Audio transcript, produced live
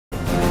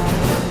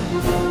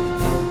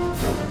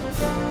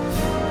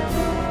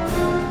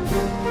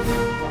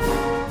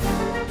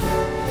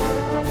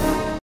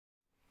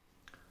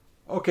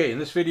Okay, in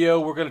this video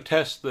we're going to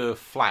test the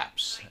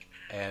flaps,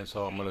 and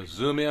so I'm going to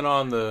zoom in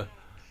on the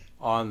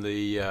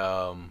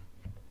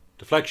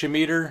deflection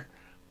meter,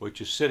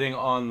 which is sitting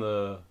on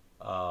the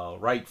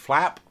right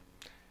flap,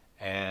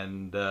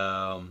 and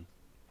I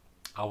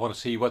want to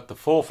see what the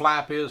full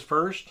flap is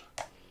first.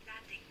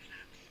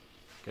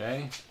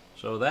 Okay,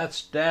 so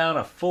that's down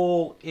a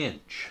full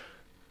inch.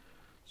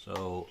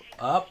 So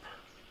up,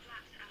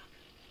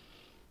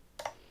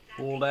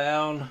 pull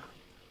down,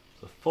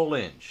 the full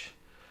inch.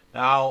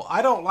 Now,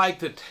 I don't like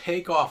the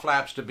takeoff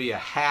flaps to be a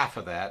half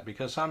of that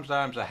because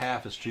sometimes a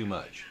half is too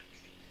much.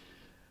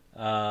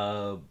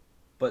 But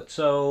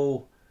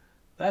so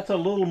that's a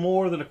little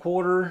more than a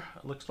quarter.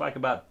 It looks like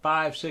about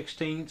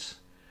 5/16.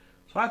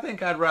 So I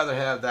think I'd rather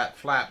have that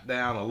flap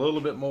down a little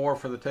bit more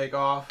for the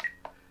takeoff.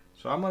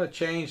 So I'm going to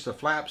change the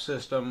flap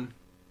system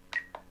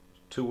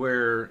to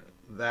where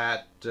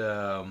that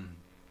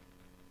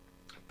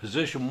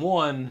position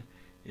 1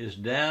 is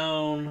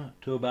down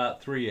to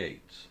about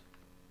 3/8.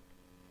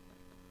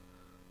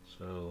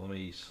 So let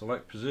me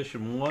select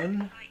position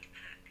 1,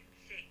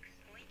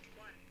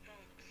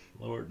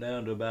 lower it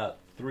down to about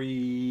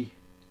 3/8,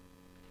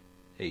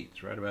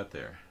 right about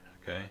there.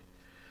 Okay,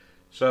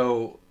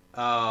 so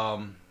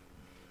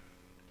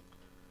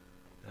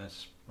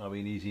that's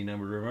probably an easy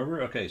number to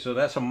remember. Okay, so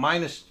that's a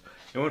minus.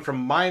 It went from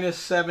minus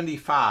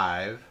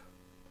 75.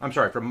 I'm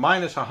sorry, from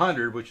minus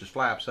 100, which is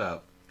flaps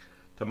up,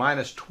 to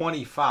minus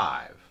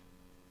 25,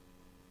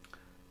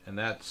 and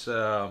that's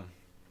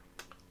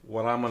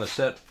what I'm going to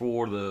set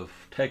for the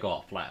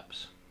takeoff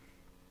flaps.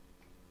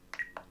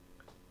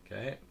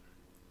 Okay,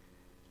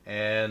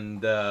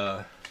 and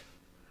you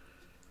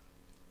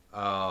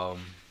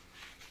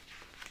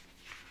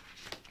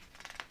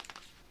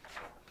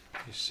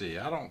see,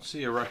 I don't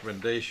see a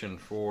recommendation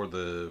for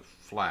the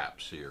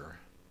flaps here.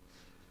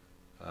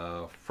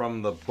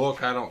 From the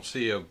book, I don't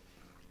see a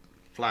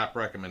flap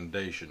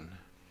recommendation.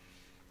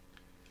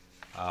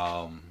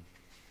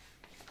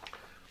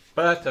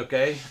 But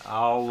okay,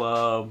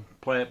 I'll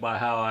play it by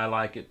how I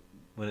like it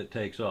when it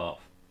takes off.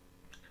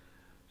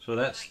 So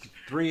that's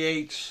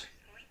 3/8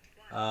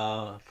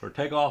 for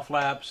takeoff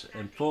flaps,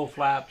 and full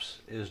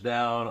flaps is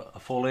down a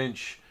full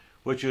inch,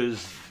 which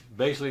is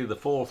basically the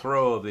full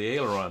throw of the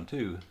aileron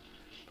too.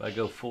 If I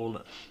go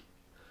full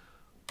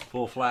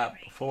flap,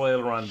 full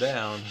aileron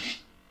down,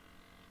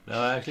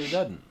 no, actually it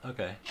doesn't.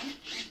 Okay,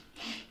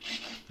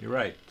 you're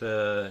right,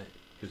 because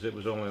it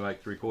was only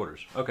like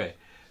 3/4. Okay,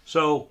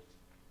 so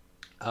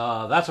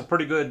that's a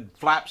pretty good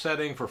flap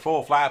setting for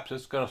full flaps.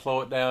 It's going to slow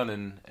it down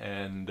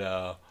and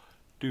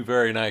do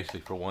very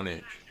nicely for 1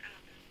 inch.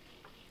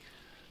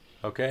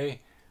 Okay,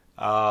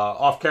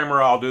 off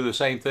camera I'll do the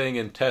same thing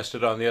and test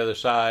it on the other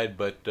side,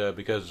 but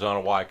because it's on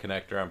a Y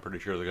connector, I'm pretty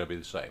sure they're going to be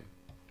the same.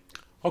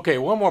 Okay,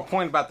 one more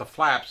point about the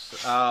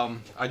flaps.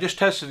 I just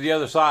tested the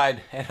other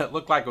side and it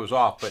looked like it was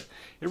off, but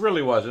it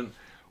really wasn't.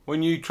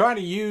 When you try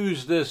to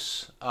use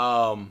this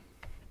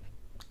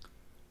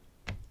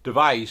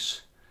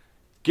device,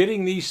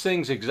 getting these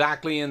things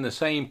exactly in the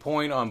same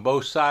point on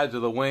both sides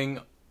of the wing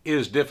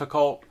is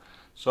difficult.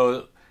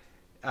 So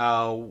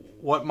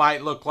what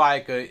might look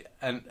like an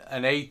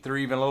 1/8 or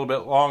even a little bit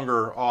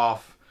longer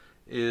off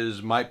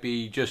might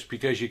be just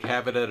because you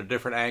have it at a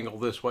different angle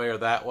this way or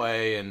that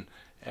way, and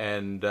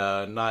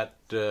not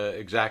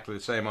exactly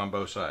the same on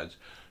both sides.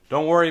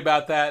 Don't worry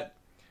about that.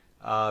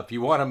 If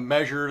you want to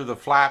measure the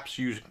flaps,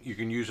 you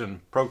can use a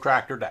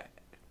protractor to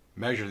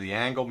measure the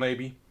angle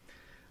maybe.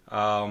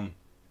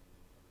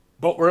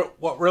 But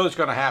what really is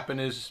going to happen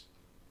is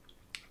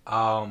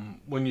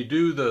when you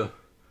do the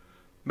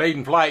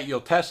maiden flight,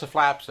 you'll test the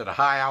flaps at a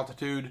high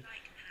altitude,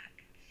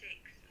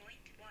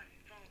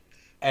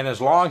 and as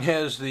long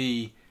as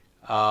the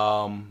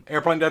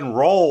airplane doesn't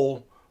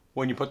roll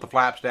when you put the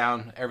flaps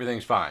down,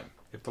 everything's fine.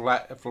 If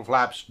the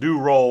flaps do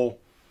roll,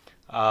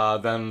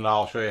 then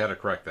I'll show you how to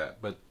correct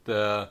that. But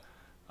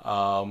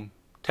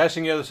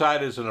testing the other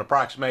side is an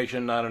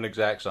approximation, not an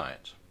exact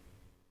science.